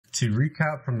To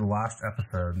recap from the last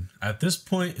episode, at this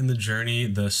point in the journey,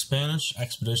 the Spanish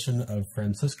expedition of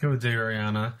Francisco de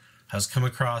Orellana has come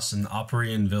across an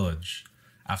Oparian village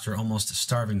after almost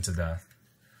starving to death.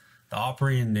 The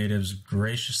Oparian natives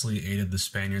graciously aided the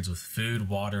Spaniards with food,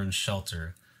 water, and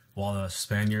shelter, while the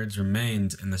Spaniards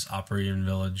remained in this Oparian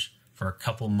village for a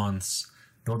couple months,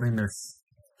 building their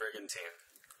brigantine.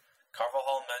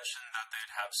 Carvajal mentioned that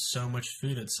they'd have so much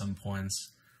food at some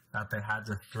points that they had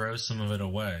to throw some of it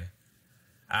away.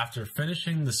 After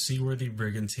finishing the seaworthy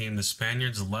brigantine, the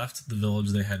Spaniards left the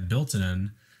village they had built it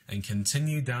in and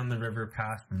continued down the river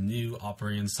past the new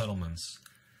Oparian settlements.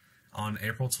 On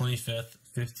April 25th,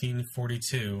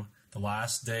 1542, the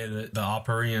last day that the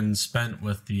Oparians spent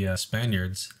with the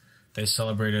Spaniards, they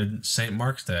celebrated St.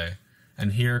 Mark's Day.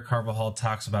 And here Carvajal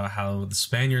talks about how the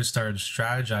Spaniards started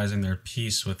strategizing their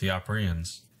peace with the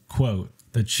Oparians. Quote,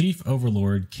 "The chief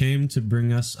overlord came to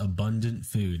bring us abundant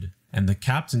food, and the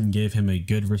captain gave him a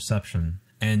good reception,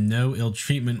 and no ill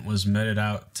treatment was meted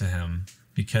out to him,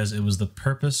 because it was the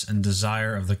purpose and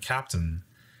desire of the captain,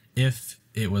 if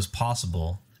it was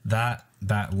possible, that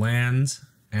land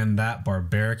and that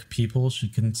barbaric people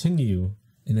should continue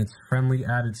in its friendly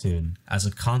attitude as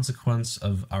a consequence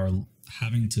of our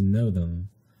having to know them,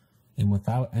 and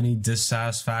without any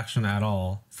dissatisfaction at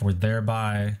all, for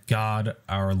thereby God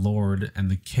our Lord and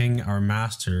the King our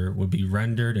Master would be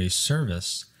rendered a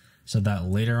service, so that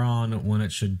later on, when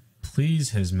it should please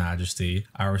His Majesty,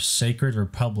 our sacred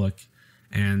republic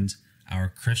and our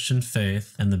Christian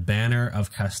faith and the banner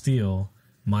of Castile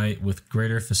might with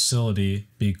greater facility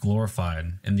be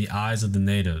glorified in the eyes of the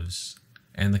natives,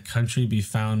 and the country be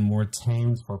found more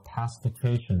tamed for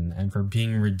pacification and for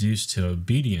being reduced to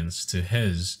obedience to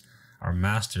His, our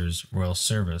Master's, royal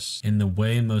service, in the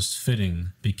way most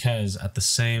fitting, because at the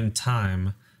same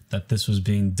time that this was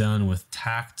being done with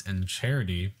tact and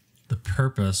charity, the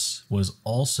purpose was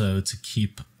also to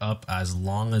keep up as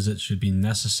long as it should be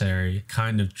necessary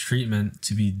kind of treatment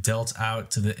to be dealt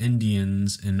out to the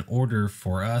Indians in order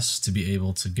for us to be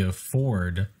able to go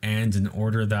forward, and in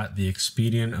order that the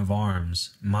expedient of arms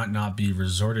might not be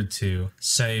resorted to,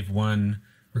 save when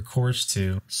recourse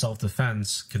to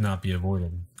self-defense could not be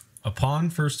avoided." Upon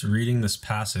first reading this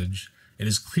passage, it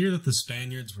is clear that the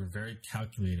Spaniards were very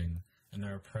calculating in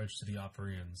their approach to the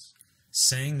Oparians,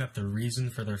 saying that the reason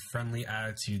for their friendly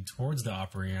attitude towards the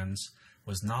Oparians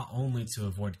was not only to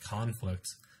avoid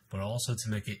conflict, but also to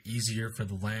make it easier for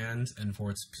the land and for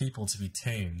its people to be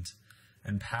tamed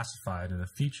and pacified in the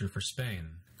future for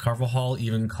Spain. Carvajal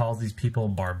even calls these people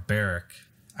barbaric,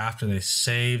 after they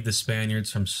saved the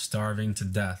Spaniards from starving to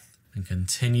death, and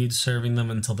continued serving them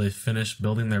until they finished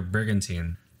building their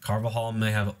brigantine. Carvajal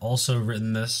may have also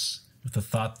written this with the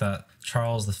thought that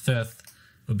Charles V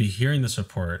would be hearing this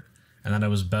report, and that it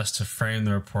was best to frame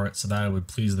the report so that it would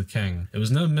please the king. It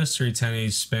was no mystery to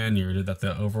any Spaniard that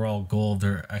the overall goal of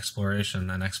their exploration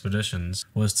and expeditions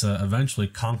was to eventually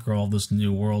conquer all this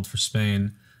new world for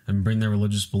Spain and bring their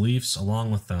religious beliefs along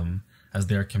with them, as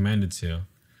they are commanded to.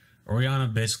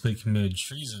 Orellana basically committed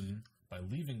treason by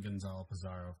leaving Gonzalo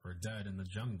Pizarro for dead in the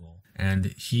jungle, and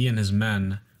he and his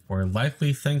men were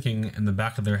likely thinking in the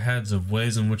back of their heads of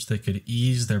ways in which they could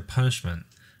ease their punishment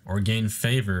or gain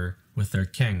favor with their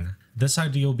king. This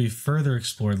idea will be further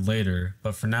explored later,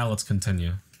 but for now let's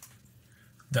continue.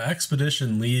 The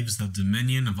expedition leaves the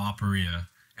dominion of Oparia,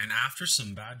 and after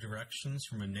some bad directions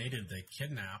from a native they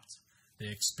kidnapped, they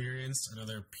experienced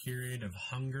another period of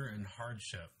hunger and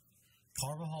hardship.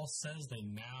 Carvajal says they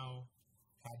now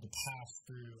had to pass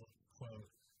through, quote,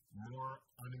 more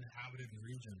uninhabited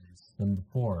regions than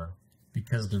before,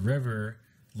 because the river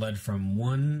led from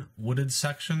one wooded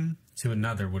section to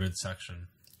another wooded section,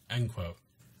 end quote.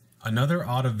 Another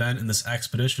odd event in this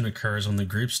expedition occurs when the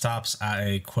group stops at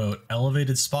a, quote,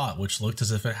 elevated spot which looked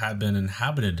as if it had been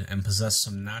inhabited and possessed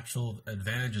some natural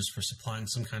advantages for supplying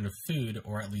some kind of food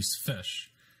or at least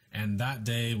fish. And that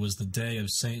day was the day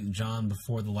of St. John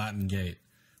before the Latin Gate,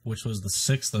 which was the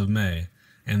 6th of May.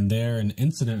 And there an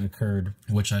incident occurred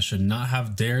which I should not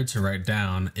have dared to write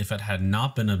down if it had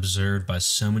not been observed by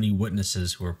so many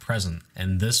witnesses who were present.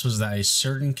 And this was that a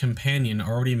certain companion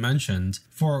already mentioned,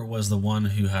 for it was the one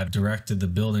who had directed the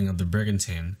building of the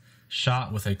brigantine,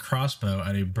 shot with a crossbow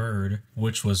at a bird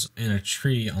which was in a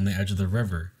tree on the edge of the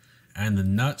river, and the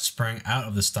nut sprang out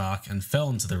of the stalk and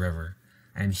fell into the river.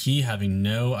 And he, having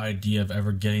no idea of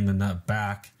ever getting the nut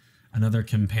back, another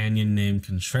companion named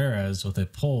Contreras with a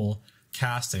pole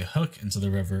cast a hook into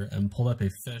the river and pulled up a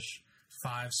fish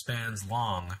 5 spans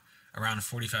long, around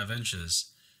 45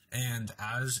 inches, and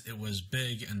as it was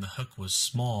big and the hook was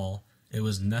small, it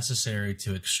was necessary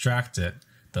to extract it,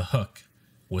 the hook,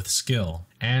 with skill,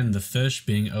 and the fish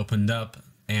being opened up,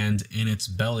 and in its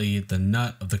belly the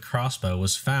nut of the crossbow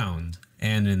was found,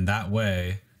 and in that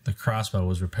way the crossbow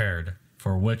was repaired,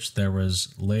 for which there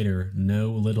was later no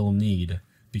little need,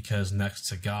 because next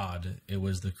to God it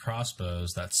was the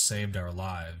crossbows that saved our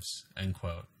lives." End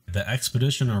quote. The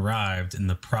expedition arrived in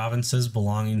the provinces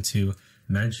belonging to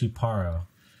Manchiparo.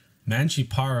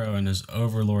 Manchiparo and his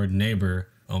overlord neighbor,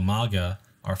 Omaga,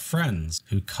 are friends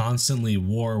who constantly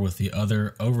war with the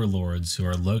other overlords who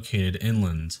are located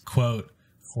inland. Quote,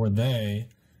 "For they,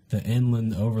 the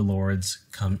inland overlords,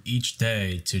 come each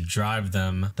day to drive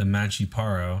them, the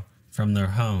Manchiparo, from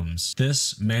their homes.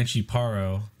 This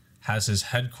Manchiparo has his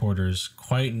headquarters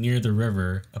quite near the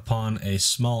river upon a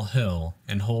small hill,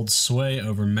 and holds sway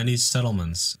over many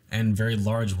settlements, and very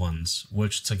large ones,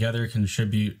 which together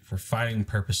contribute for fighting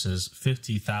purposes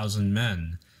 50,000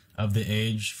 men, of the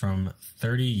age from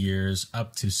 30 years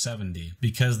up to 70,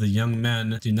 because the young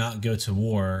men do not go to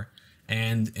war,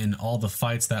 and in all the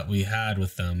fights that we had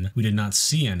with them, we did not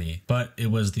see any, but it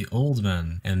was the old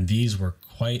men, and these were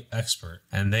quite expert,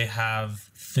 and they have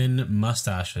thin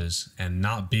mustaches and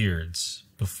not beards.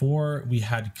 Before we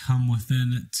had come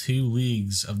within 2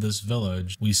 leagues of this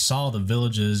village, we saw the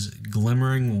villages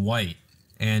glimmering white,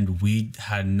 and we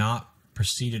had not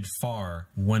proceeded far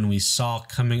when we saw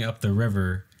coming up the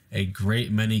river a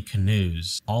great many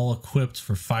canoes, all equipped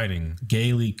for fighting,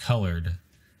 gaily colored,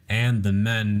 and the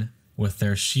men with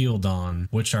their shield on,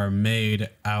 which are made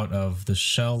out of the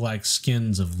shell-like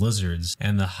skins of lizards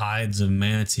and the hides of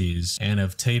manatees and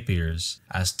of tapirs,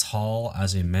 as tall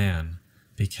as a man,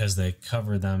 because they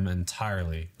cover them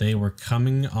entirely. They were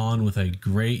coming on with a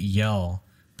great yell,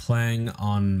 playing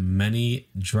on many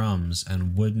drums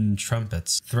and wooden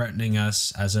trumpets, threatening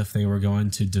us as if they were going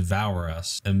to devour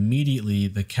us. Immediately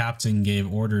the captain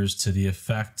gave orders to the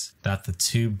effect that the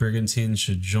 2 brigantines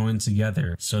should join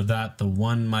together, so that the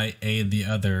one might aid the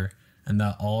other, and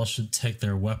that all should take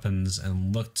their weapons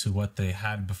and look to what they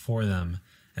had before them,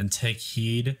 and take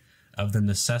heed of the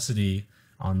necessity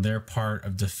on their part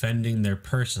of defending their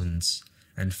persons,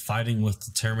 and fighting with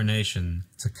determination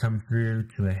to come through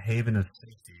to a haven of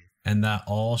safety, and that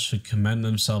all should commend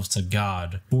themselves to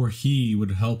God, for he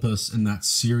would help us in that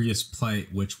serious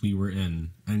plight which we were in."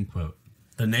 End quote.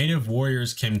 The native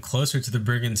warriors came closer to the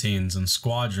brigantines, and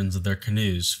squadrons of their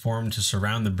canoes formed to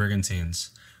surround the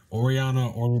brigantines.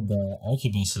 Orellana ordered the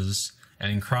arquebuses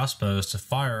and crossbows to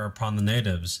fire upon the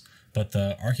natives, but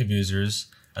the arquebusers,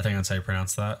 I think that's how you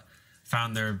pronounce that,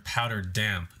 found their powder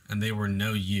damp, and they were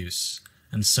no use.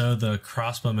 And so the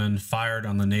crossbowmen fired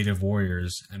on the native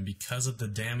warriors, and because of the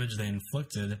damage they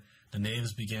inflicted, the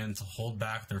natives began to hold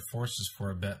back their forces for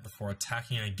a bit before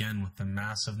attacking again with the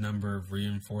massive number of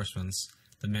reinforcements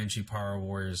the Manchiparo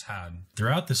warriors had.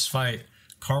 Throughout this fight,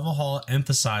 Carvajal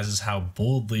emphasizes how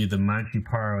boldly the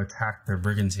Manchiparo attacked their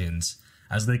brigantines.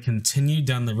 As they continued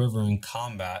down the river in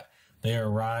combat, they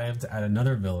arrived at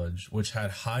another village, which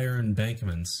had higher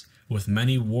embankments, with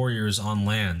many warriors on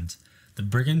land. The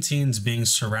brigantines, being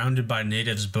surrounded by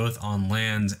natives both on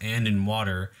land and in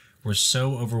water, were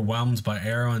so overwhelmed by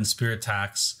arrow and spear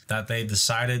attacks that they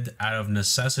decided out of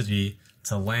necessity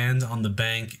to land on the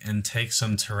bank and take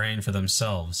some terrain for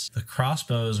themselves. The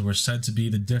crossbows were said to be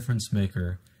the difference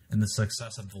maker in the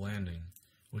success of the landing,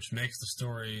 which makes the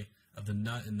story of the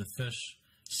nut in the fish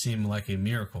seem like a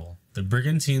miracle. The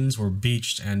brigantines were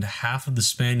beached, and half of the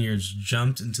Spaniards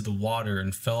jumped into the water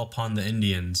and fell upon the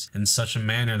Indians in such a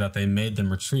manner that they made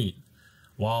them retreat.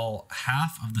 While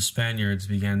half of the Spaniards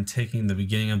began taking the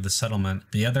beginning of the settlement,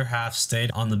 the other half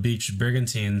stayed on the beached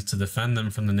brigantines to defend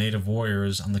them from the native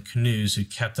warriors on the canoes who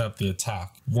kept up the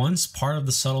attack. Once part of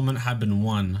the settlement had been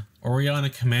won,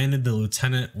 Orellana commanded the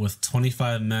lieutenant with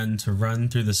 25 men to run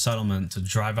through the settlement to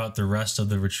drive out the rest of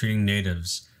the retreating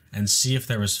natives and see if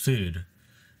there was food.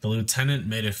 The lieutenant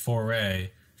made a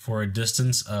foray for a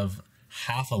distance of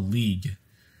half a league,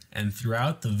 and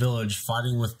throughout the village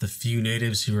fighting with the few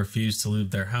natives who refused to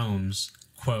leave their homes.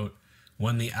 Quote,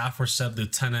 "When the aforesaid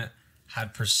lieutenant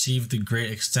had perceived the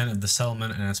great extent of the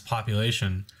settlement and its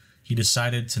population, he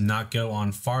decided to not go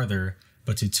on farther,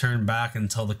 but to turn back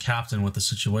and tell the captain what the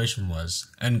situation was."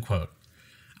 End quote.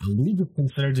 A league is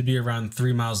considered to be around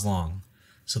 3 miles long,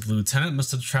 so the lieutenant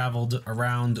must have traveled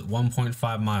around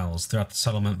 1.5 miles throughout the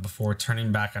settlement before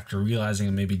turning back after realizing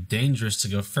it may be dangerous to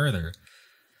go further.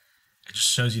 It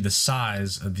just shows you the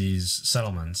size of these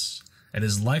settlements. It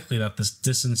is likely that this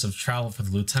distance of travel for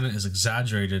the lieutenant is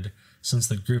exaggerated, since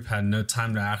the group had no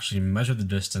time to actually measure the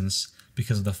distance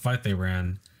because of the fight they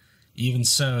ran. Even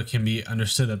so, it can be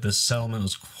understood that this settlement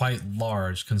was quite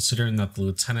large, considering that the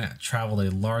lieutenant traveled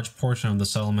a large portion of the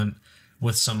settlement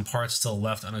with some parts still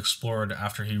left unexplored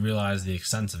after he realized the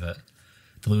extent of it.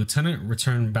 The lieutenant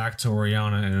returned back to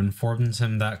Orellana and informed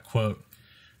him that, quote,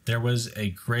 there was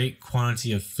a great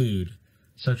quantity of food,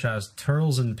 such as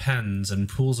turtles in pens and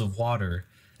pools of water,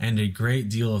 and a great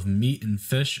deal of meat and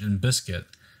fish and biscuit,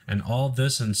 and all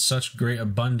this in such great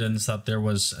abundance that there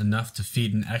was enough to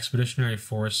feed an expeditionary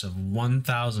force of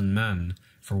 1,000 men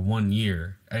for 1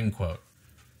 year, end quote.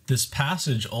 This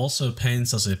passage also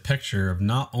paints us a picture of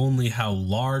not only how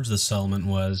large the settlement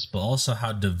was, but also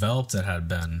how developed it had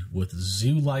been, with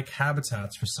zoo-like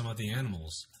habitats for some of the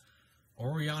animals.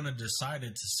 Orellana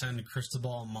decided to send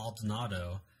Cristobal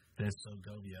Maldonado de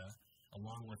Segovia,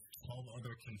 along with 12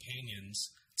 other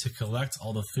companions, to collect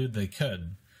all the food they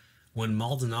could. When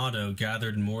Maldonado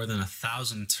gathered more than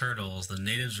 1,000 turtles, the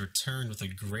natives returned with a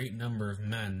great number of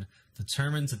men,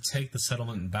 determined to take the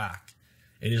settlement back.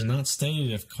 It is not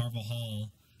stated if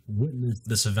Carvajal witnessed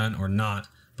this event or not,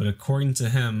 but according to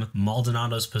him,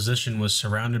 Maldonado's position was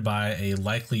surrounded by a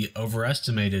likely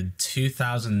overestimated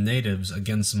 2,000 natives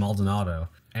against Maldonado,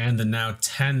 and the now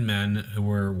 10 men who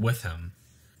were with him.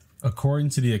 According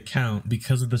to the account,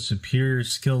 because of the superior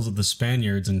skills of the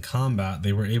Spaniards in combat,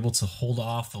 they were able to hold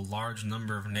off a large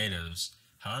number of natives.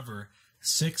 However,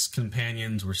 6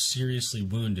 companions were seriously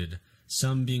wounded,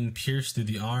 some being pierced through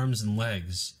the arms and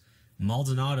legs.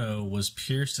 Maldonado was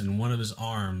pierced in one of his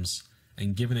arms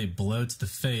and given a blow to the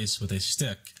face with a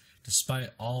stick.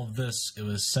 Despite all of this, it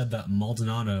was said that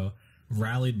Maldonado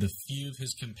rallied the few of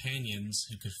his companions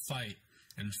who could fight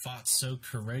and fought so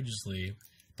courageously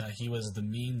that he was the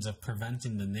means of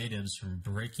preventing the natives from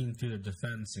breaking through their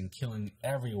defense and killing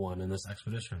everyone in this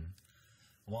expedition.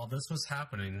 While this was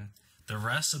happening, the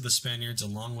rest of the Spaniards,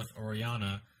 along with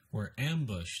Orellana, were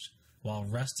ambushed while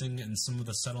resting in some of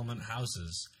the settlement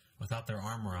houses without their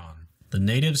armor on. The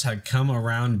natives had come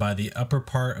around by the upper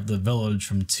part of the village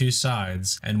from 2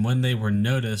 sides, and when they were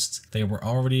noticed, they were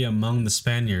already among the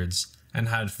Spaniards and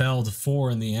had felled 4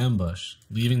 in the ambush,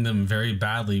 leaving them very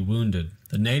badly wounded.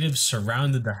 The natives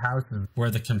surrounded the houses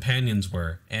where the companions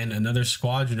were, and another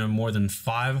squadron of more than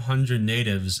 500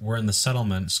 natives were in the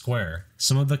settlement square.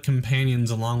 Some of the companions,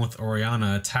 along with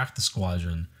Orellana, attacked the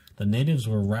squadron. The natives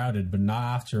were routed, but not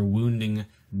after wounding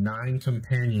 9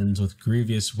 companions with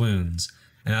grievous wounds,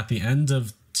 and at the end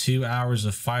of 2 hours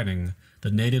of fighting, the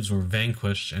natives were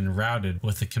vanquished and routed,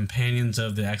 with the companions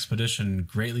of the expedition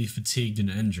greatly fatigued and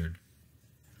injured.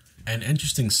 An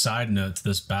interesting side note to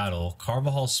this battle,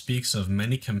 Carvajal speaks of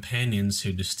many companions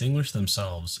who distinguished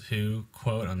themselves, who,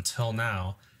 quote, until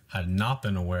now, had not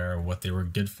been aware of what they were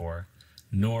good for,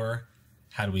 nor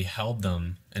had we held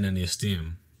them in any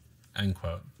esteem, end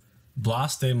quote.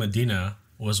 Blas de Medina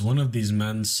was one of these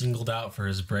men singled out for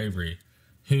his bravery,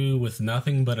 who, with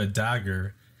nothing but a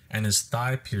dagger and his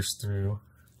thigh pierced through,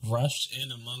 rushed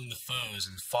in among the foes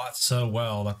and fought so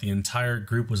well that the entire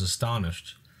group was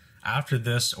astonished. After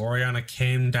this, Orellana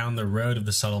came down the road of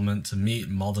the settlement to meet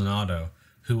Maldonado,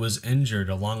 who was injured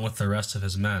along with the rest of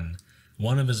his men.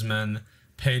 One of his men,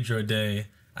 Pedro de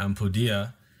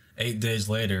Ampudia, 8 days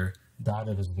later, died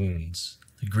of his wounds.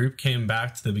 The group came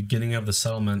back to the beginning of the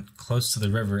settlement close to the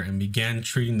river and began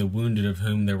treating the wounded, of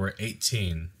whom there were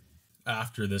 18.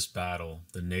 After this battle,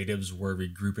 the natives were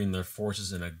regrouping their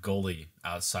forces in a gully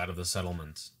outside of the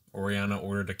settlement. Orellana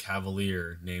ordered a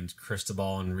cavalier named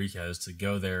Cristobal Enriquez to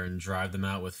go there and drive them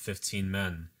out with 15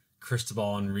 men.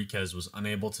 Cristobal Enriquez was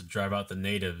unable to drive out the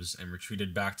natives and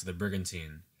retreated back to the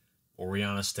brigantine.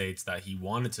 Orellana states that he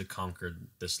wanted to conquer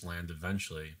this land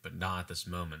eventually, but not at this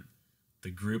moment.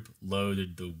 The group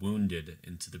loaded the wounded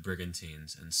into the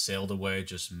brigantines and sailed away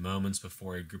just moments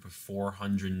before a group of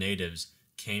 400 natives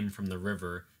came from the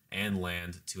river and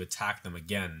land to attack them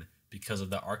again. Because of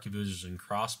the arquebusers and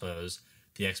crossbows,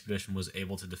 the expedition was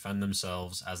able to defend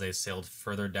themselves as they sailed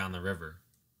further down the river.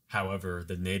 However,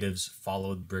 the natives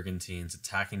followed brigantines,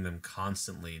 attacking them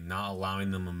constantly, not allowing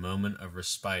them a moment of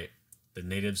respite. The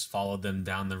natives followed them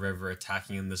down the river,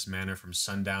 attacking in this manner from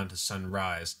sundown to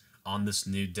sunrise. On this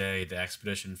new day, the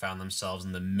expedition found themselves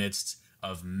in the midst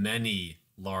of many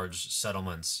large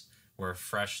settlements, where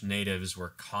fresh natives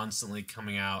were constantly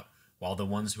coming out, while the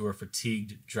ones who were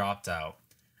fatigued dropped out.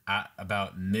 At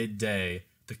about midday,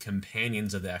 the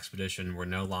companions of the expedition were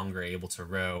no longer able to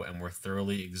row and were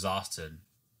thoroughly exhausted.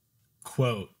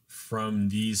 Quote, from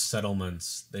these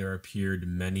settlements there appeared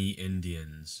many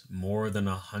Indians, more than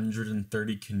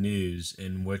 130 canoes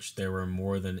in which there were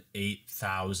more than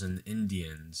 8,000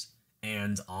 Indians,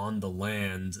 and on the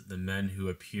land the men who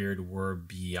appeared were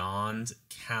beyond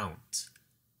count.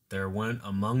 There went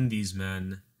among these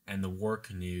men and the war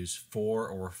canoes 4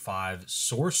 or 5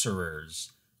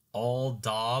 sorcerers, all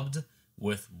daubed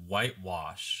with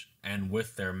whitewash, and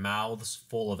with their mouths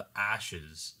full of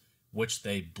ashes, which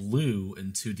they blew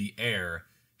into the air,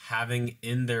 having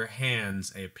in their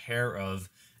hands a pair of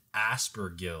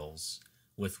aspergills,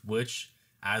 with which,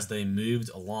 as they moved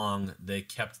along, they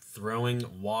kept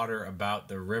throwing water about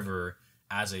the river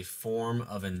as a form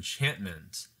of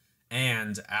enchantment.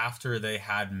 And after they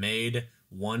had made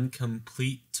one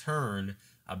complete turn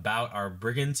about our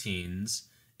brigantines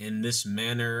in this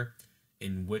manner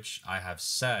in which I have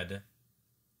said,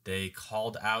 they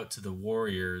called out to the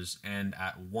warriors, and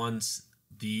at once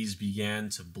these began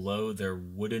to blow their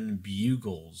wooden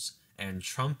bugles and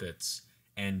trumpets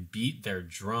and beat their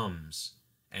drums,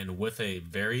 and with a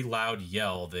very loud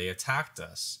yell they attacked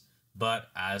us. But,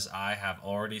 as I have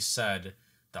already said,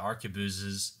 the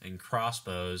arquebuses and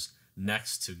crossbows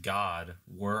next to God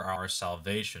were our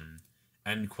salvation."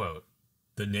 End quote.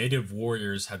 The native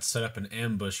warriors had set up an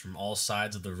ambush from all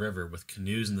sides of the river with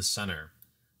canoes in the center.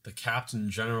 The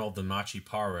captain general of the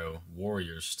Machiparo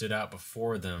warriors stood out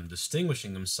before them,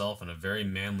 distinguishing himself in a very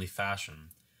manly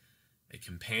fashion. A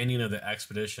companion of the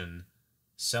expedition,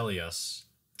 Celius,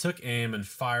 took aim and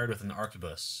fired with an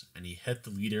arquebus, and he hit the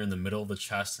leader in the middle of the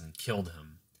chest and killed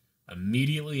him.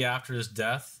 Immediately after his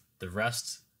death, the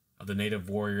rest of the native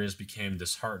warriors became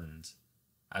disheartened,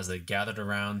 as they gathered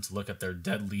around to look at their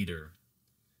dead leader.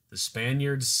 The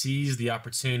Spaniards seized the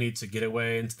opportunity to get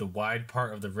away into the wide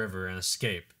part of the river and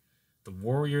escape. The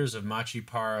warriors of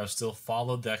Machiparo still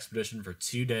followed the expedition for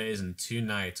 2 days and 2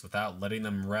 nights without letting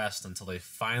them rest until they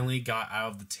finally got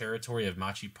out of the territory of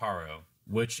Machiparo,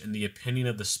 which, in the opinion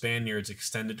of the Spaniards,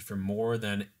 extended for more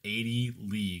than 80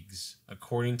 leagues.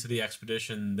 According to the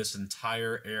expedition, this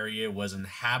entire area was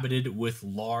inhabited with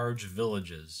large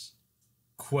villages.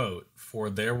 Quote, "For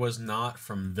there was not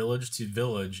from village to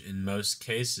village in most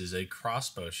cases a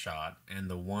crossbow shot, and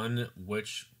the one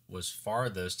which was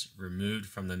farthest removed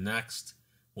from the next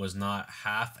was not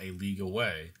half a league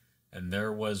away, and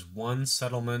there was one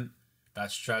settlement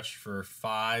that stretched for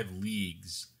 5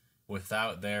 leagues,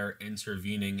 without there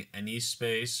intervening any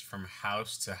space from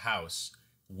house to house,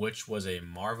 which was a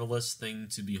marvelous thing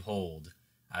to behold,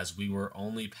 as we were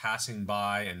only passing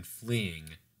by and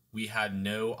fleeing. We had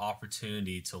no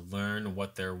opportunity to learn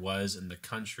what there was in the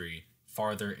country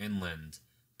farther inland,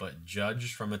 but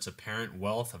judged from its apparent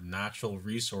wealth of natural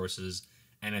resources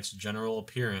and its general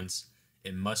appearance,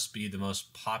 it must be the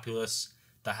most populous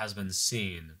that has been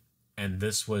seen." And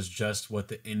this was just what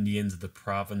the Indians of the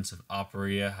province of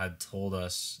Aparia had told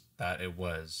us that it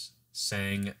was,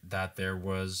 saying that there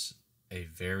was a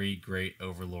very great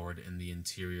overlord in the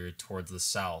interior towards the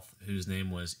south, whose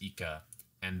name was Inca,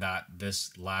 and that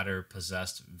this latter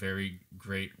possessed very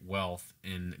great wealth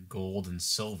in gold and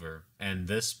silver, and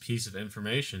this piece of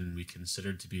information we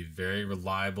considered to be very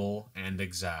reliable and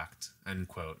exact. End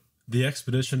quote. The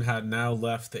expedition had now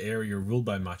left the area ruled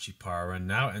by Machiparo and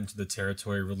now entered the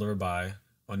territory ruled by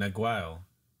Oneguayo,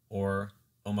 or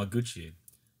Omaguchi,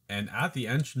 and at the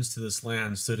entrance to this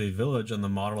land stood a village on the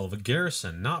model of a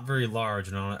garrison, not very large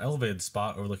and on an elevated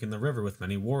spot overlooking the river with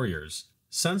many warriors.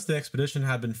 Since the expedition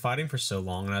had been fighting for so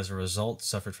long and as a result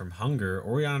suffered from hunger,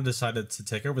 Orellana decided to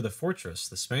take over the fortress.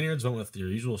 The Spaniards went with their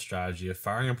usual strategy of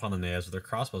firing upon the natives with their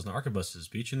crossbows and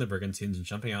arquebuses, beaching the brigantines and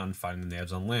jumping out and fighting the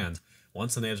natives on land.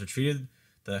 Once the natives retreated,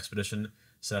 the expedition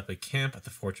set up a camp at the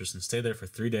fortress and stayed there for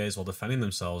 3 days while defending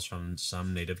themselves from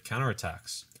some native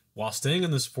counterattacks. While staying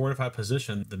in this fortified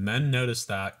position, the men noticed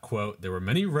that, quote, "there were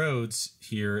many roads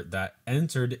here that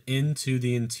entered into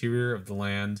the interior of the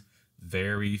land,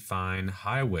 very fine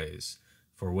highways,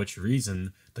 for which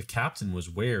reason the captain was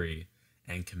wary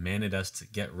and commanded us to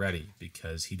get ready,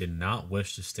 because he did not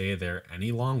wish to stay there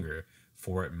any longer,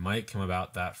 for it might come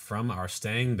about that from our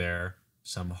staying there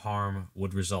some harm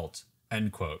would result."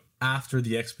 End quote. After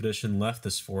the expedition left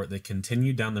this fort, they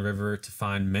continued down the river to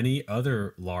find many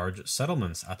other large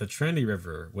settlements at the Trinity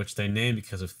River, which they named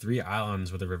because of 3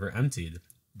 islands where the river emptied.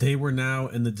 They were now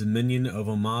in the dominion of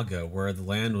Omaga, where the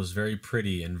land was very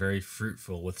pretty and very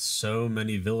fruitful, with so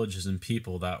many villages and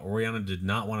people that Orellana did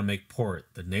not want to make port.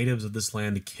 The natives of this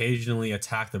land occasionally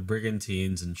attacked the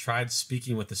brigantines and tried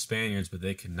speaking with the Spaniards, but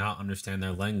they could not understand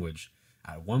their language.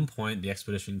 At one point, the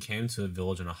expedition came to a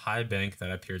village on a high bank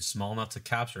that appeared small enough to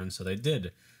capture, and so they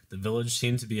did. The village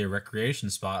seemed to be a recreation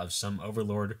spot of some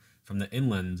overlord from the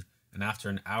inland, and after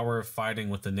an hour of fighting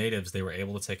with the natives, they were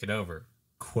able to take it over.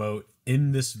 Quote,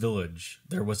 "In this village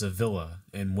there was a villa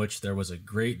in which there was a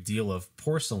great deal of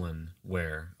porcelain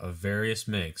ware of various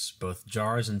makes, both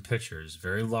jars and pitchers,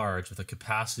 very large, with a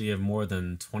capacity of more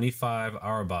than 25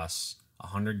 arabas,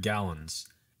 100 gallons,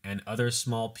 and other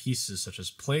small pieces such as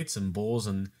plates and bowls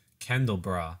and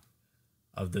candelabra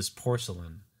of this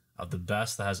porcelain, of the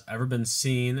best that has ever been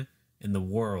seen in the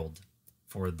world.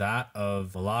 For that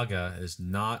of Malaga is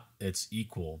not its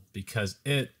equal, because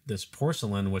this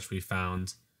porcelain which we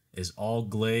found, is all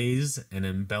glazed and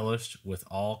embellished with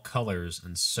all colors,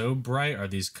 and so bright are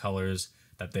these colors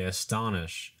that they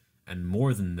astonish. And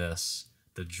more than this,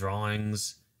 the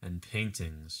drawings and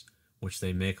paintings which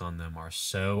they make on them are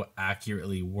so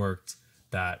accurately worked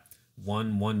that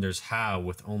one wonders how,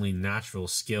 with only natural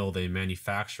skill, they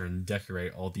manufacture and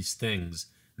decorate all these things,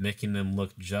 making them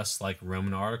look just like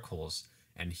Roman articles.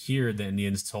 And here the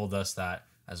Indians told us that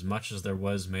as much as there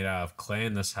was made out of clay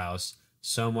in this house,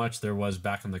 so much there was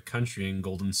back in the country in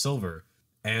gold and silver.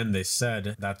 And they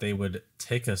said that they would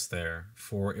take us there,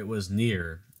 for it was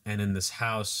near. And in this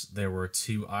house there were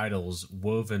 2 idols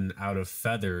woven out of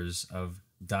feathers of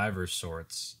divers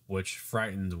sorts, which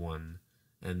frightened one.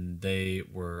 And they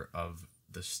were of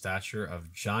the stature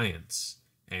of giants,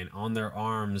 and on their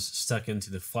arms, stuck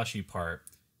into the fleshy part,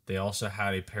 they also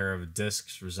had a pair of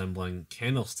discs resembling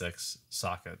candlesticks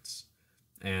sockets,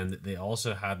 and they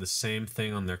also had the same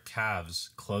thing on their calves,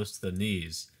 close to the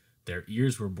knees. Their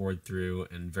ears were bored through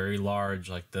and very large,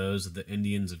 like those of the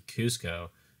Indians of Cusco,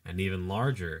 and even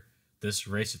larger. This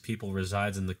race of people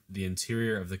resides in the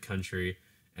interior of the country,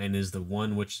 and is the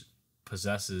one which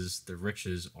possesses the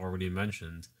riches already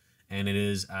mentioned, and it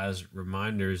is as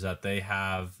reminders that they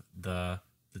have the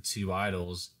 2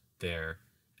 idols there.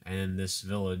 And in this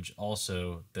village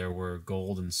also there were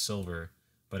gold and silver,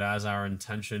 but as our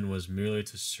intention was merely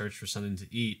to search for something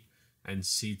to eat and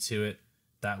see to it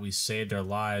that we saved our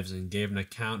lives and gave an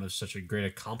account of such a great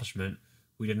accomplishment,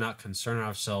 we did not concern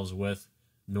ourselves with,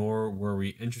 nor were we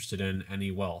interested in,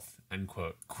 any wealth." End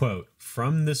quote. Quote,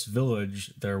 "From this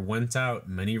village there went out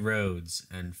many roads,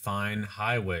 and fine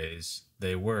highways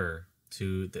they were,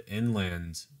 to the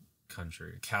inland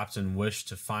country. Captain wished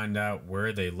to find out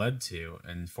where they led to,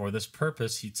 and for this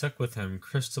purpose he took with him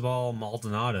Cristobal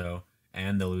Maldonado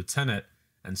and the lieutenant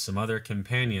and some other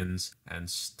companions, and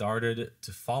started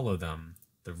to follow them,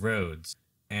 the roads.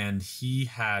 And he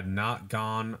had not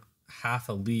gone half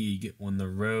a league when the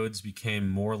roads became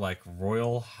more like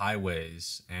royal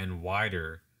highways and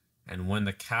wider, and when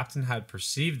the captain had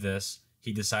perceived this,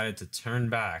 he decided to turn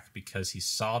back, because he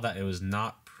saw that it was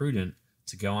not prudent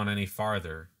to go on any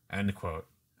farther." End quote.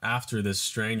 After this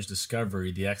strange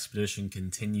discovery, the expedition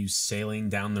continues sailing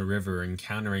down the river,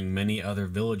 encountering many other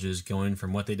villages, going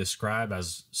from what they describe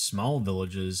as small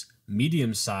villages,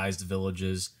 medium-sized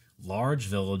villages, large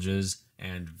villages,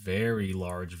 and very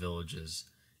large villages.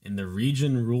 In the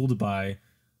region ruled by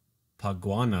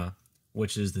Paguana,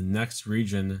 which is the next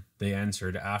region they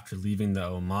entered after leaving the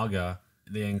Omega,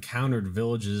 they encountered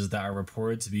villages that are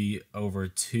reported to be over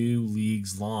 2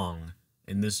 leagues long.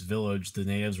 In this village, the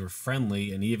natives were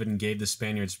friendly and even gave the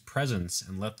Spaniards presents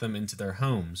and let them into their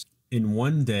homes. In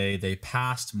one day, they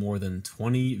passed more than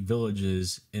 20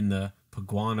 villages in the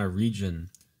Paguana region,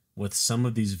 with some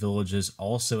of these villages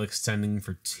also extending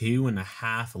for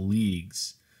 2.5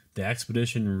 leagues. The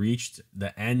expedition reached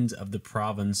the end of the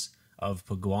province of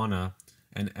Paguana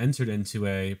and entered into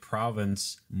a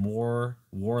province more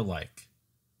warlike.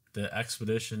 The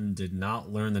expedition did not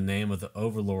learn the name of the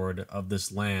overlord of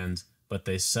this land, but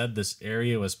they said this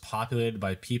area was populated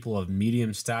by people of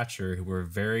medium stature who were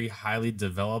very highly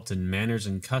developed in manners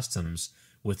and customs,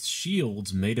 with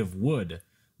shields made of wood.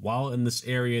 While in this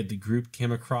area, the group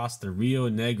came across the Rio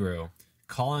Negro,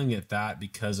 calling it that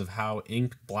because of how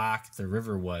ink black the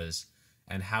river was,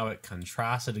 and how it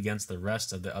contrasted against the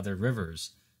rest of the other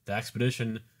rivers. The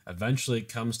expedition eventually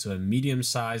comes to a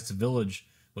medium-sized village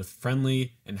with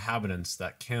friendly inhabitants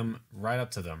that came right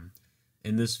up to them.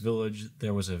 In this village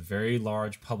there was a very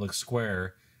large public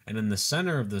square, and in the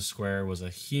center of the square was a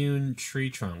hewn tree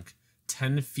trunk,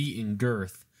 10 feet in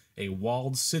girth. A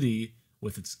walled city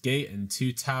with its gate and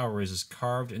 2 towers is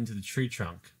carved into the tree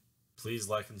trunk. Please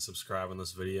like and subscribe on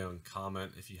this video, and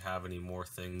comment if you have any more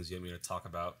things you want me to talk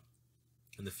about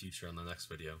in the future on the next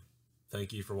video.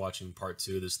 Thank you for watching part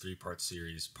 2 of this 3-part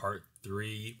series. Part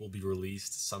 3 will be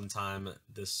released sometime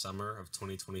this summer of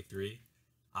 2023.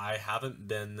 I haven't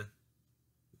been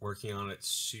working on it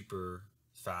super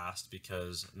fast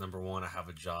because number 1, I have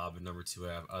a job, and number 2,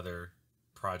 I have other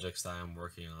projects that I'm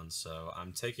working on. So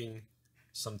I'm taking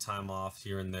some time off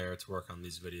here and there to work on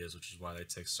these videos, which is why they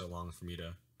take so long for me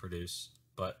to produce.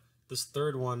 But this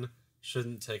 3rd one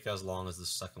shouldn't take as long as the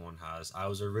 2nd one has. I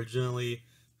was originally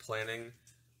planning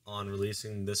on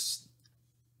releasing this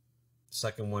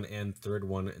 2nd one and 3rd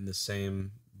one in the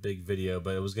same big video,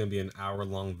 but it was going to be an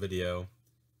hour-long video,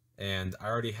 and I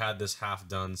already had this half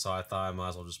done, so I thought I might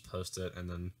as well just post it and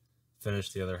then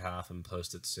finish the other half and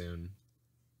post it soon.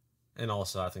 And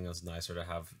also, I think it's nicer to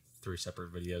have 3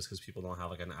 separate videos because people don't have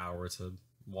like an hour to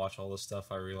watch all this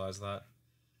stuff. I realize that.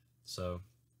 So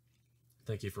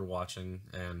thank you for watching,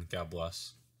 and God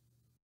bless.